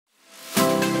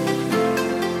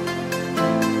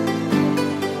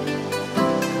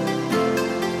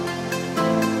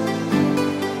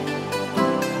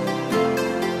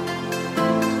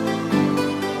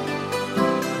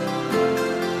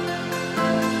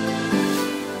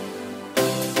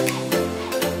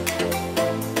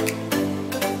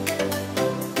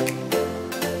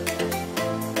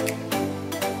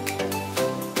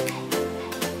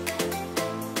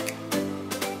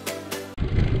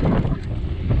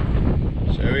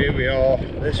we are.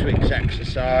 This week's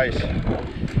exercise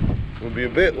will be a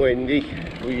bit windy.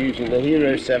 We're using the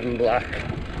Hero 7 Black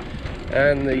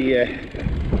and the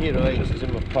Hero 8 is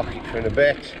in my pocket for in a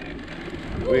bit.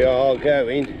 We are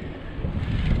going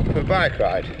for a bike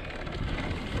ride.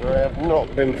 I have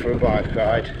not been for a bike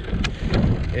ride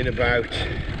in about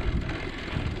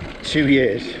 2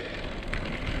 years.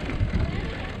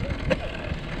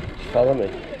 Just follow me.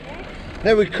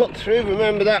 Then we cut through,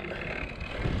 remember that?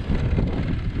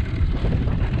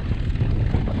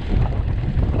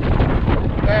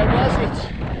 Where was it?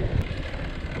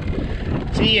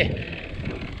 See you.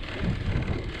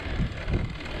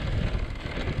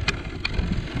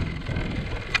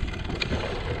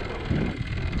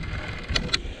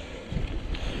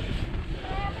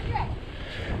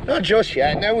 Not just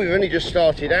yet, no, we've only just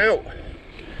started out.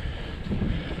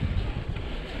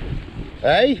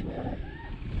 Hey?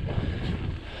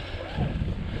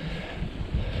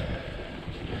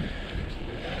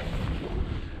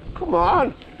 Come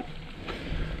on.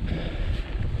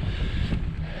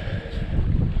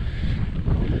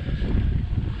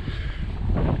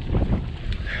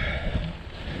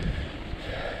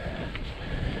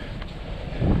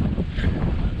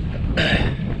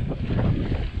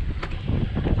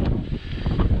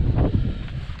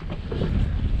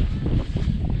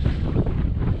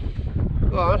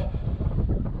 Go on.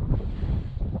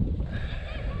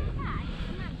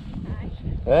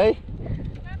 Hey?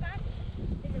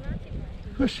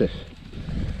 What's this?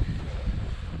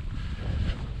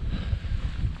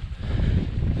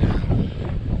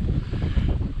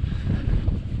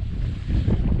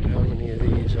 How many of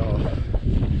these are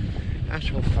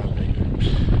actual family groups?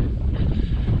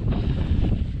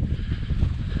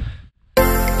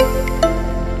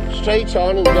 Straight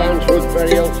on and down towards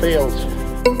Burial Fields.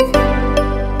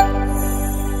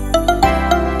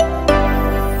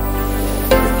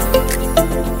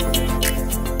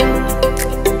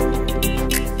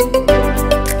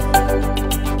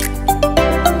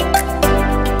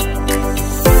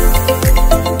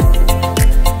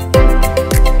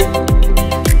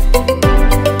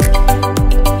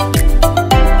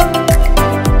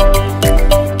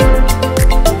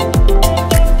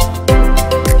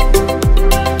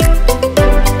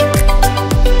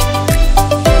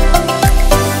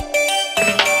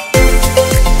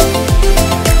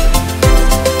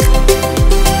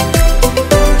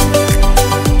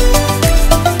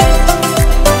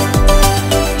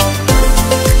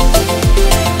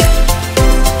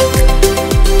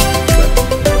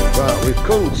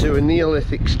 To a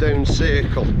Neolithic stone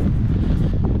circle,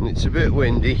 and it's a bit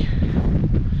windy.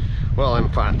 Well, in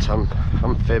fact, I'm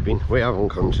fibbing. We haven't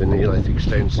come to a Neolithic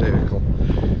stone circle.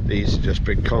 These are just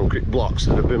big concrete blocks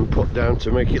that have been put down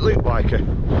to make it look like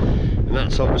and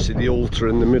that's obviously the altar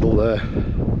in the middle there.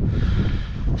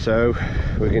 So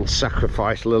we're going to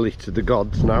sacrifice Lily to the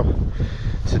gods now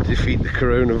to defeat the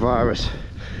coronavirus.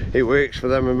 It works for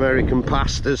them American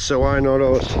pastors, so why not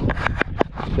us?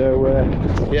 So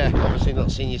yeah, obviously not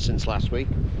seen you since last week.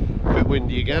 A bit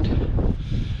windy again,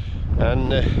 and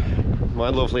my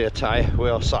lovely attire. We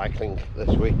are cycling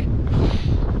this week.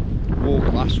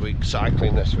 Walked last week,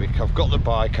 cycling this week. I've got the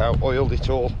bike out, oiled it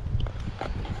all.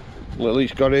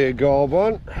 Lily's got her garb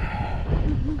on,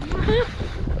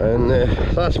 and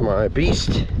that's my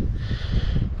beast.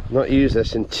 Not used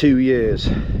this in 2 years.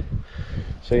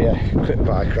 So yeah, quick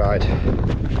bike ride.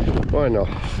 Why not?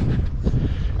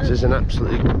 This is an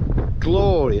absolutely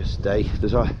glorious day.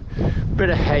 There's a bit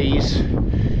of haze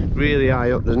really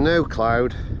high up, there's no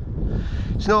cloud.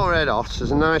 It's not red hot,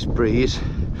 there's a nice breeze,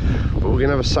 but we're going to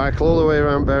have a cycle all the way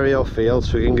around Burial Field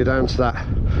so we can go down to that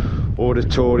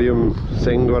auditorium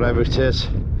thing, whatever it is.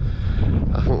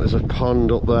 I think there's a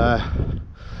pond up there.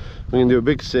 We're going to do a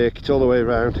big circuit all the way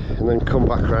around and then come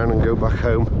back around and go back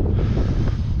home.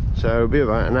 So it'll be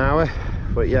about an hour,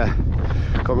 but yeah,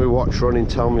 got my watch running,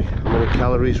 tell me how many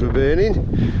calories we're burning.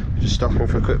 We're just stopping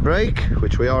for a quick break,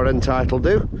 which we are entitled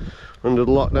to under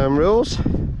the lockdown rules.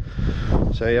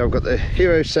 So yeah, I've got the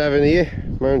Hero 7 here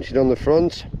mounted on the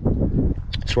front.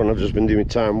 This one I've just been doing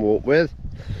time walk with,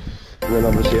 and then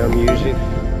obviously I'm using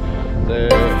the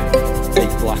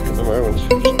 8 Black at the moment.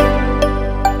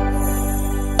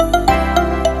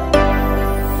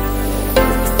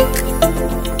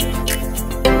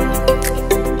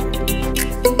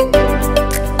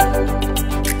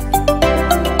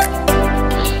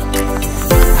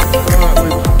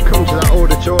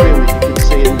 Auditorium that you can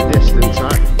see in the distance.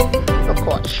 I'm not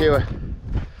quite sure.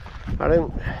 I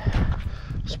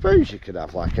suppose you could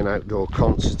have like an outdoor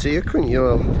concert here, couldn't you?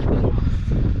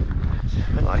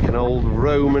 Like an old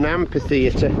Roman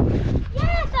amphitheatre.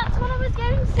 Yeah, that's what I was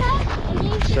going to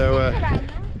say. So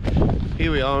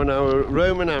Here we are in our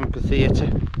Roman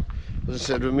amphitheatre. As I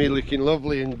said, we're me looking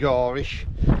lovely and garish.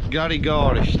 Gary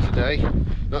Garish today.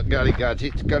 Not Gary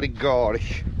Gadget, Gary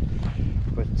Garish.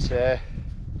 But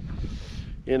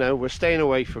you know, we're staying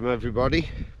away from everybody,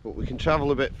 but we can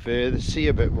travel a bit further, see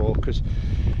a bit more, because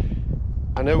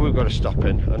I know we've got to stop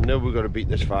in, I know we've got to beat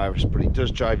this virus, but it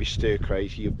does drive you stir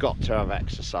crazy. You've got to have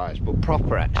exercise, but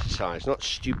proper exercise, not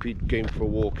stupid going for a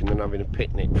walk and then having a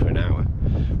picnic for an hour.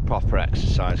 Proper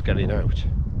exercise, getting out.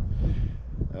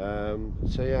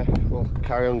 So yeah, we'll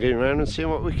carry on going around and seeing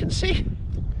what we can see.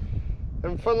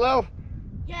 Having fun, Lil?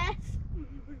 Yes.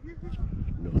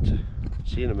 Not.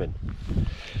 See you in a minute.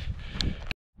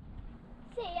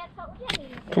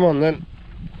 Come on then.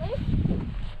 Do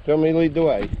you want me to lead the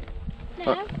way?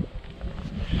 No.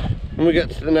 When we get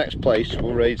to the next place,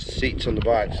 we'll raise the seats on the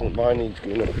bike, so mine needs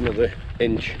going up another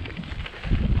inch.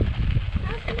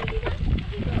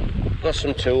 Got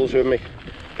some tools with me.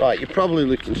 Right, you're probably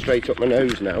looking straight up my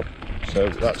nose now, so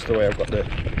that's the way I've got the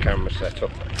camera set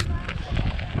up.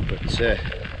 But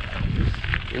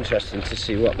interesting to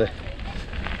see what the...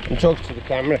 I'm talking to the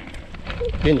camera.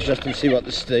 Interesting to see what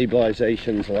the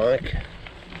stabilisation's like.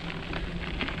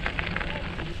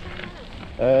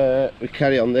 We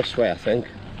carry on this way, I think.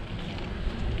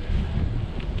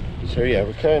 So yeah,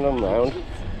 we're carrying on round.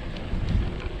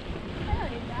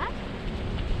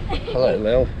 Hello,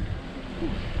 Lil.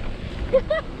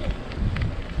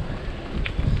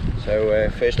 So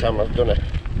first time I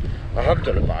have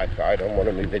done a bike ride on one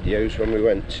of my videos when we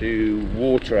went to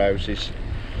Waterhouses.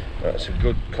 That's a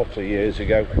good couple of years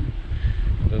ago.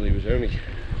 Lily was only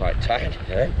quite tiny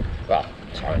then. Well,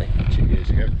 tiny, 2 years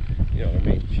ago. You know what I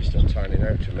mean? She's still tiny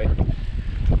now to me.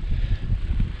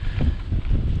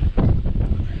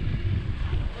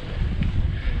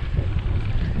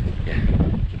 Yeah.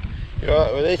 You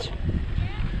alright with it?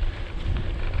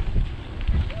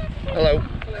 Hello.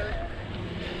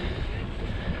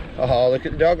 Oh, look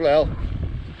at the dog, Lil.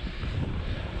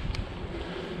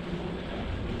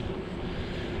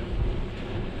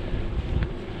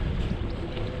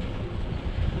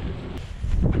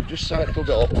 We've just cycled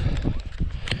up.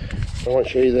 I want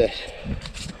to show you this.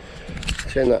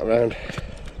 Turn that around.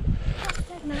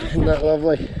 Isn't that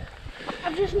lovely?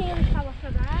 I've just nearly fell off the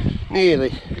ride.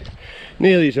 Nearly.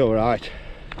 Nearly's alright.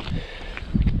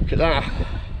 Look at that.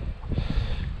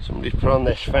 Somebody's put on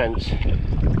this fence. Look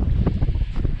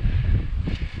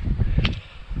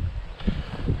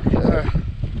at that.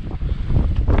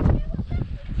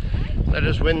 Let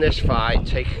us win this fight,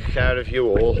 take care of you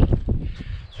all.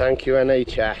 Thank you,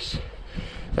 NHS.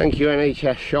 Thank you,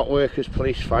 NHS, shop workers,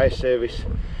 police, fire service,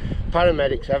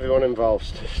 paramedics, everyone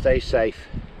involved. Stay safe.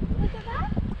 Look at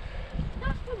that.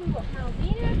 That's probably what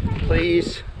Malvina is.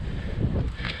 Please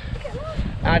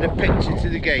add a picture to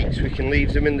the gates. We can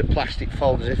leave them in the plastic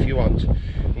folders if you want,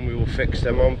 and we will fix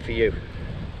them on for you.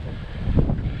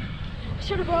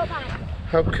 Should have brought that.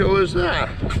 How cool is that?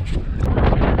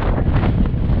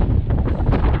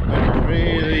 And it's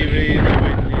really, really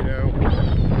windy now.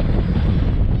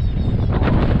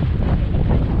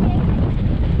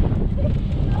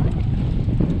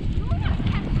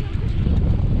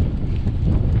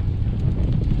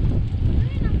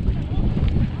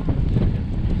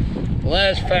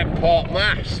 There's Fenport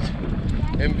Mast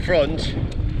in front,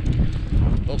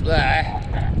 up there.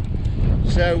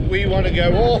 So we want to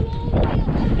go up.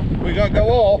 We got to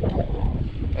go up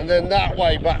and then that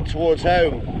way back towards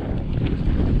home.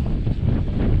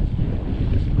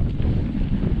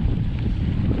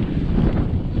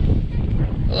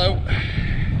 Hello.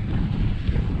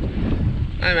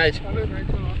 Hi, mate. Hello, mate.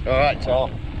 All right,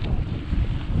 Tom.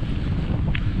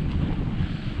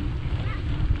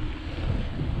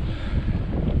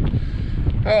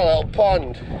 Oh, a little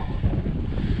pond.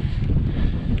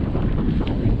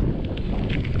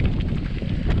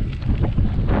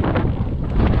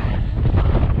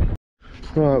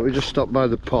 Right, we just stopped by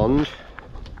the pond.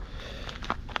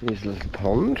 Here's a little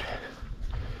pond.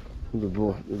 The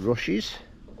rushes.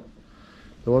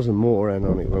 There was a moor hen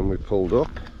on it when we pulled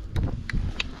up.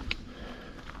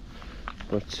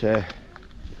 But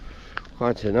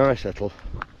quite a nice little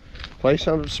place.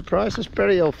 I'm surprised there's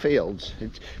burial fields.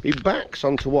 It backs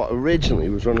onto what originally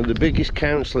was one of the biggest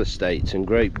council estates in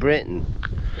Great Britain,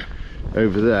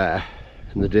 over there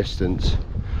in the distance.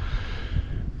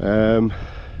 And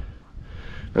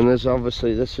there's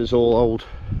obviously, this is all old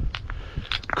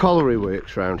colliery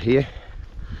works around here,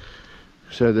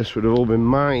 so this would have all been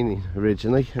mining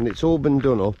originally, and it's all been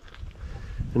done up,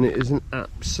 and it is an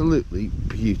absolutely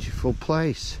beautiful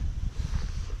place.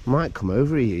 Might come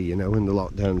over here, you know, when the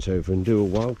lockdown's over and do a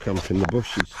wild camp in the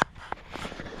bushes.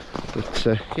 But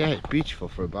yeah, it's beautiful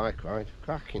for a bike ride.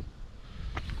 Cracking.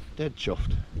 Dead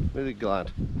chuffed. Really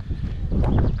glad.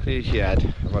 Clears your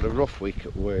head. I've had a rough week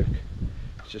at work.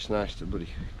 It's just nice to bloody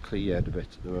clear your head a bit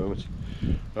at the moment.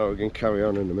 Right, we're going to carry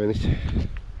on in a minute.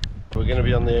 We're going to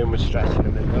be on the homeward stretch in a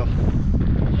minute now.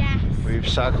 Yes. We've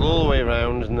cycled all the way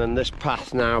around, and then this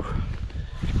path now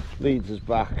leads us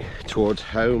back towards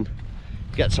home.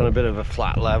 Gets on a bit of a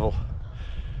flat level,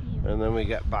 and then we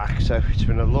get back. So it's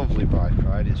been a lovely bike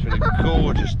ride. It's been a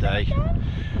gorgeous day,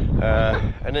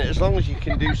 and as long as you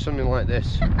can do something like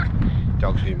this,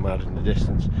 dog's getting mad in the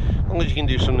distance, as long as you can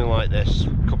do something like this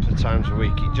a couple of times a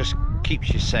week, it just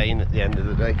keeps you sane at the end of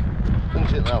the day,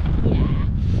 doesn't it, Lel?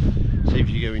 Yeah. See if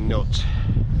you're going nuts.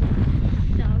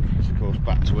 Dog. Of course,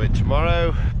 back to work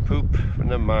tomorrow. Poop, but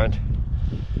never mind.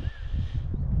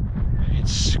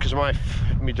 It's because my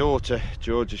daughter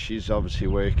Georgia, she's obviously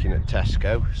working at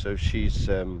Tesco, so she's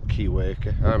key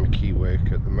worker. I'm a key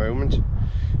worker at the moment.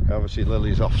 Obviously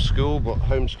Lily's off school, but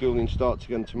homeschooling starts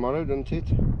again tomorrow, doesn't it?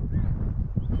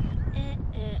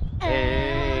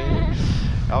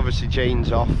 Obviously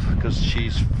Jane's off because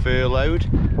she's furloughed,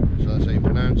 so that's how you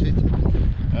pronounce it.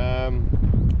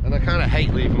 And I kind of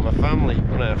hate leaving my family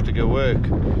when I have to go work,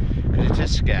 because it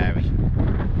is scary.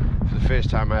 For the first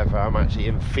time ever, I'm actually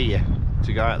in fear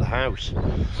to go out of the house.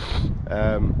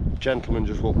 Gentleman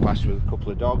just walked past with a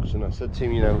couple of dogs, and I said to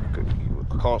him, you know,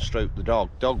 I can't stroke the dog.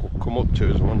 Dog will come up to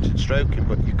us and wanted stroking,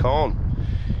 but you can't.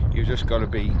 You've just got to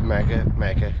be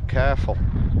mega careful.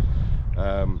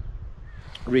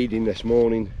 Reading this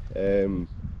morning,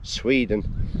 Sweden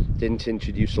didn't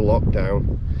introduce a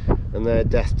lockdown, and their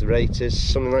death rate is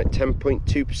something like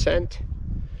 10.2%.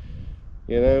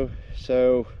 You know,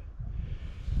 so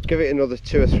give it another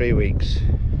 2 or 3 weeks.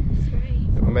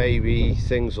 Maybe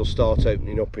things will start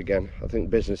opening up again. I think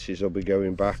businesses will be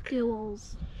going back.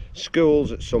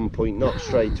 Schools at some point, not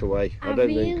straight away. I don't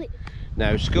think.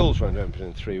 No, schools won't open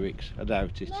in 3 weeks. I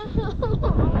doubt it.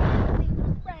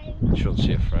 You should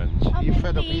see your friends. Are you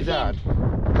fed up with your dad?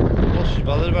 What's she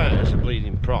bothered about? It's a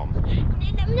bleeding prom.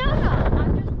 No,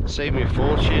 I'm just... Save me a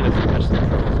fortune if I miss the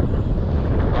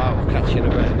prom. Right, we'll catch you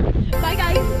in a bit. Bye,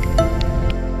 guys.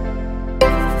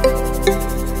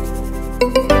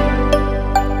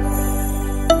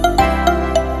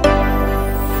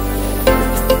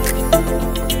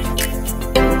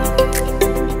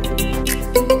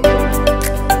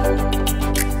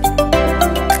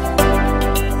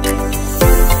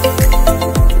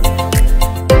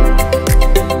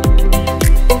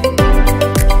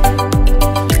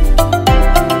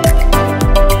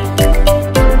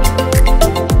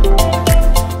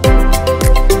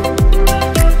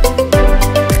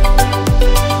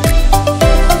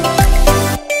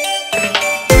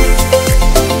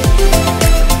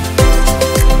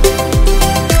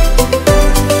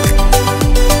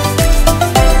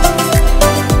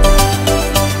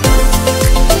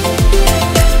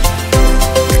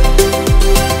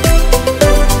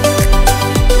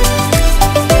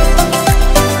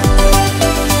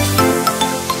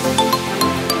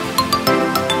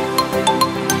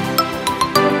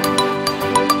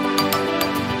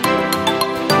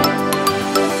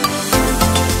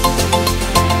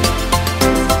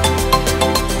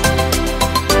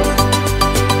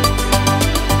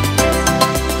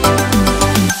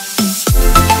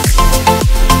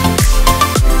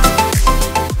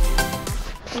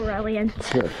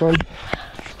 Bit of fun.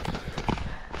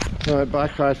 Right,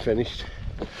 bike ride finished.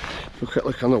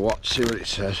 Look on the watch, see what it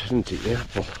says, isn't it, the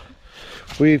Apple?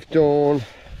 We've done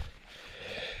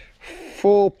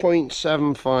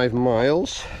 4.75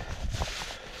 miles,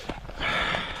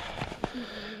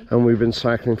 and we've been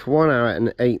cycling for 1 hour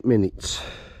and 8 minutes.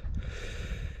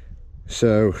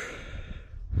 So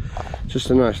just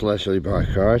a nice leisurely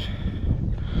bike ride,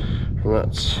 and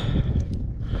that's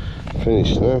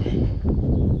finished now.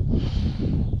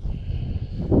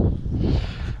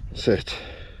 That's it.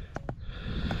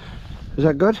 Is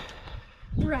that good?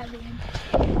 Brilliant.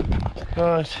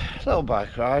 Right, little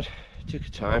bike ride. Took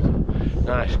a time.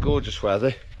 Nice, gorgeous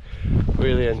weather.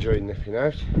 Really enjoyed nipping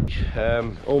out.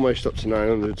 Almost up to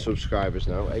 900 subscribers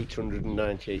now.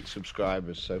 898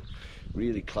 subscribers, so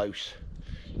really close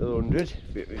to the 100.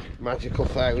 Magical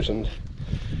 1,000.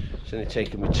 It's only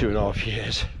taken me 2.5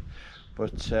 years.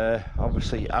 But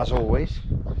obviously, as always,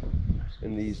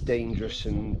 in these dangerous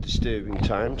and disturbing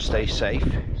times, stay safe,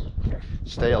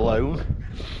 stay alone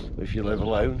if you live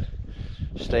alone,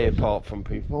 stay apart from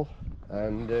people,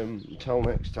 and until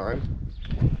next time,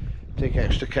 take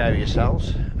extra care of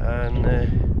yourselves,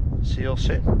 and see you all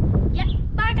soon. Yeah,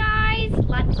 bye guys,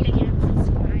 like, share and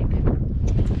subscribe.